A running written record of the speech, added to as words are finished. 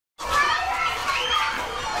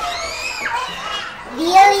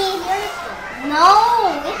Really? No,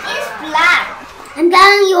 it is flat. I'm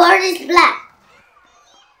telling you, Earth is flat.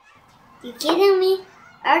 You kidding me?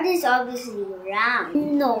 Earth is obviously round.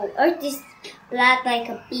 No, Earth is flat like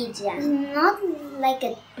a pizza. It's not like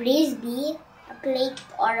a frisbee, a plate,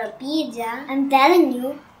 or a pizza. I'm telling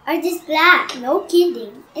you, Earth is flat. No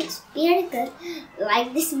kidding. It's spherical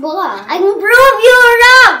like this ball. I can prove you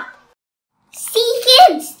wrong. See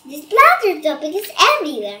kids, this platter topic is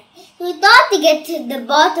everywhere. We thought to get to the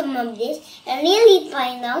bottom of this and really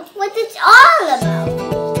find out what it's all about.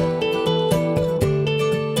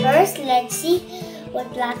 First, let's see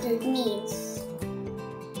what platter means.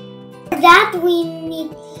 For that, we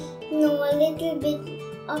need to know a little bit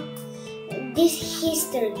of this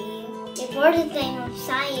history. Before the time of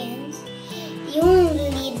science, humans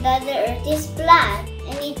believed that the earth is flat,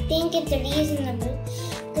 and we think it's reasonable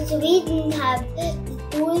because we didn't have the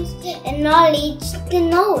tools and knowledge to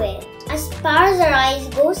know it. As far as our eyes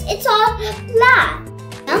goes, it's all flat.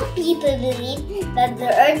 Some people believe that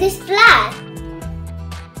the earth is flat,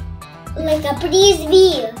 like a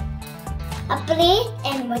frisbee, a plate,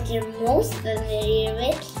 and what you're most familiar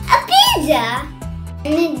with, a pizza.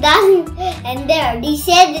 And it doesn't end there. They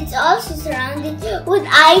said it's also surrounded with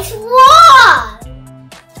ice wall.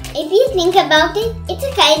 If you think about it, it's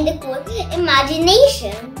a kind of cool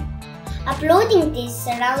imagination. A floating disk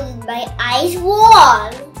surrounded by ice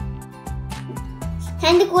wall.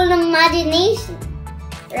 Kind of cool imagination,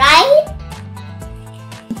 right?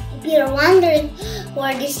 If you're wondering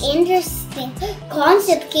where this interesting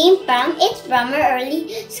concept came from, it's from our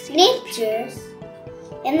early scriptures.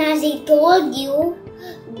 And as I told you,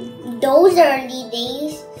 those early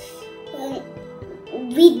days,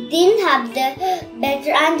 we didn't have the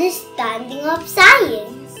better understanding of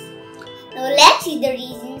science. Now let's see the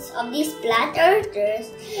reasons of these flat earthers.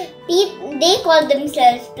 They call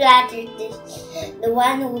themselves flat earthers, the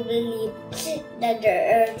one who believe that the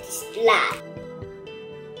earth is flat.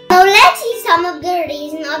 Now let's see some of the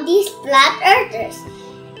reasons of these flat earthers.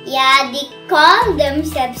 Yeah, they call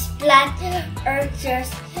themselves flat earthers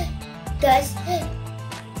because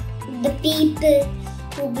the people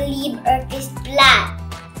who believe earth is flat.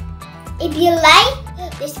 If you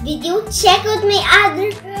like this video, check out my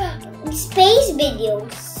other space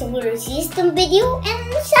videos, solar system video,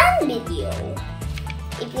 and sun video.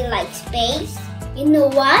 If you like space, you know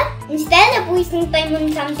what? Instead of wasting time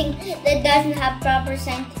on something that doesn't have proper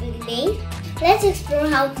scientific base, let's explore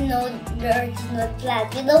how to know the earth is not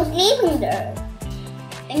flat without leaving the earth.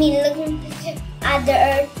 I mean, looking at the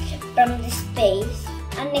earth from the space.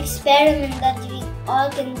 An experiment that we all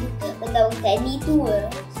can do without any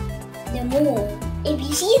tools. The moon. If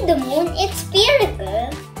you see the moon, it's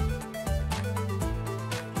spherical.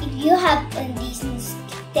 If you have a decent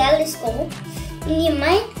telescope, you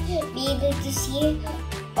might be able to see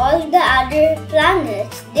all the other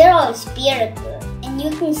planets. They're all spherical. And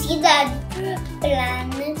you can see that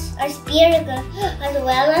planets are spherical as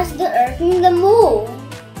well as the earth and the moon.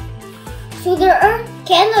 So the earth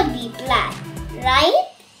cannot be flat, right?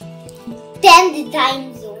 Then the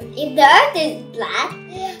time zone. If the earth is flat,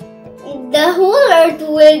 the whole earth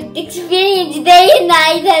will experience day and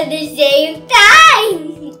night at the same time.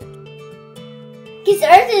 Because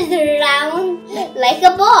earth is round like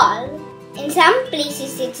a ball. In some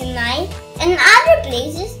places it's night, and other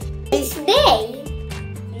places it's day.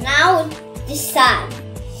 Now the sun.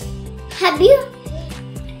 Have you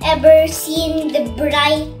ever seen the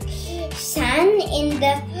bright sun in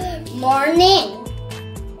the morning?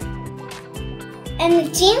 And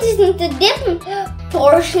it changes into different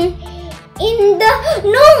portion in the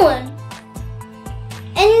noon,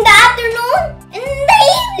 in the afternoon, and in the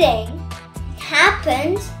evening. It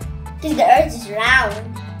happens because the earth is round.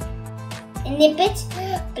 And if it's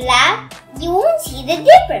flat, you won't see the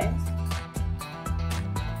difference.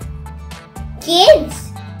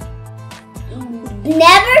 Kids,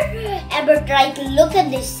 never ever try to look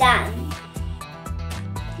at the sun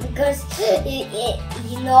because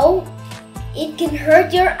it can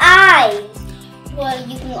hurt your eyes. Well,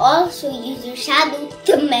 you can also use your shadow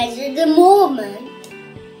to measure the movement.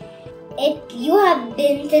 If you have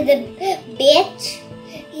been to the beach,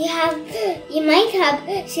 you might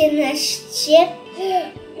have seen a ship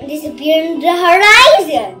disappear in the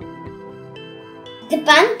horizon. The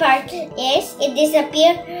fun part is it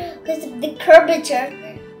disappeared because of the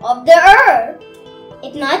curvature of the earth.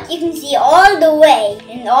 If not, you can see all the way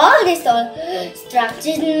and all these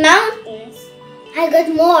structures and mountains. I got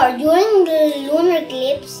more. During the lunar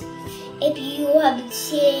eclipse, if you have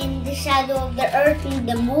seen the shadow of the earth and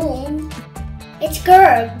the moon, it's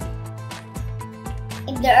curved.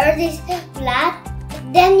 If the earth is flat,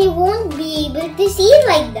 then you won't be able to see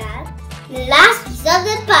like that. The last piece of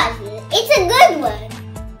the puzzle, it's a good one.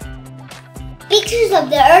 Pictures of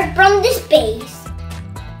the Earth from the space.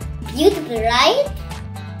 Beautiful, right?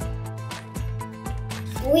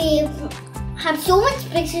 We have so much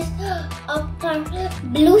pictures of our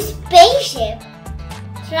blue spaceship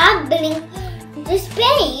traveling to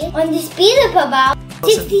space on the speed of about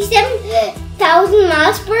 67,000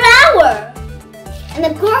 miles per hour. And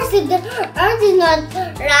of course, if the Earth is not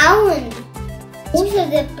round, most of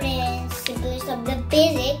the principles of the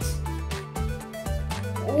physics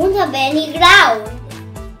won't have any ground.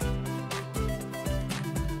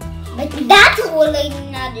 But that's a whole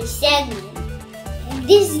another segment.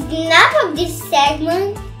 This enough of this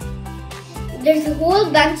segment. There's a whole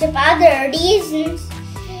bunch of other reasons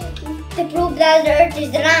to prove that the Earth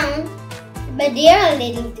is round, but they are a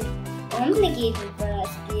little too complicated for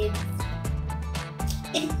us kids.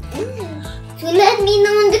 So let me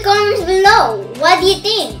know in the comments below. What do you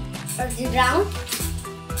think? Earth is round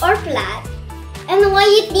or flat? And why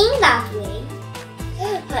you think that way?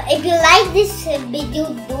 If you like this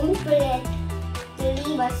video, don't forget to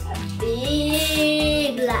leave us a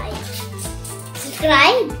big like.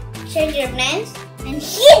 Subscribe, share with your friends, and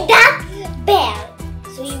hit that bell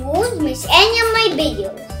so you won't miss any of my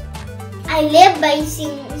videos. I live by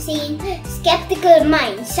saying skeptical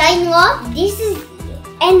mind. Signing off. This is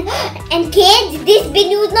and kids, this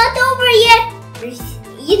video is not over yet. There's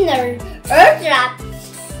inner Earth wrap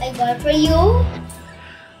I got for you.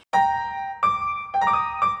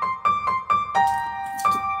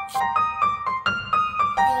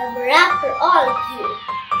 I have a wrap for all of you.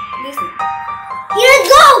 Listen. Here it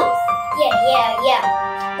goes!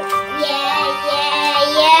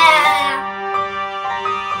 Yeah.